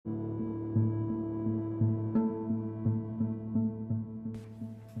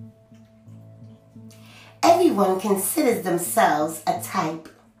Everyone considers themselves a type.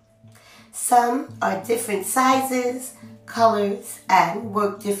 Some are different sizes, colors, and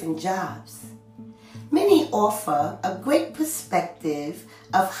work different jobs. Many offer a great perspective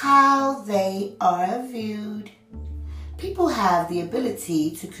of how they are viewed. People have the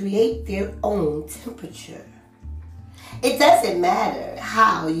ability to create their own temperature. It doesn't matter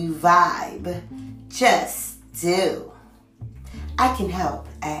how you vibe, just do. I can help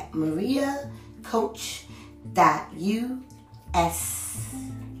at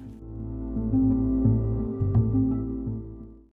mariacoach.us.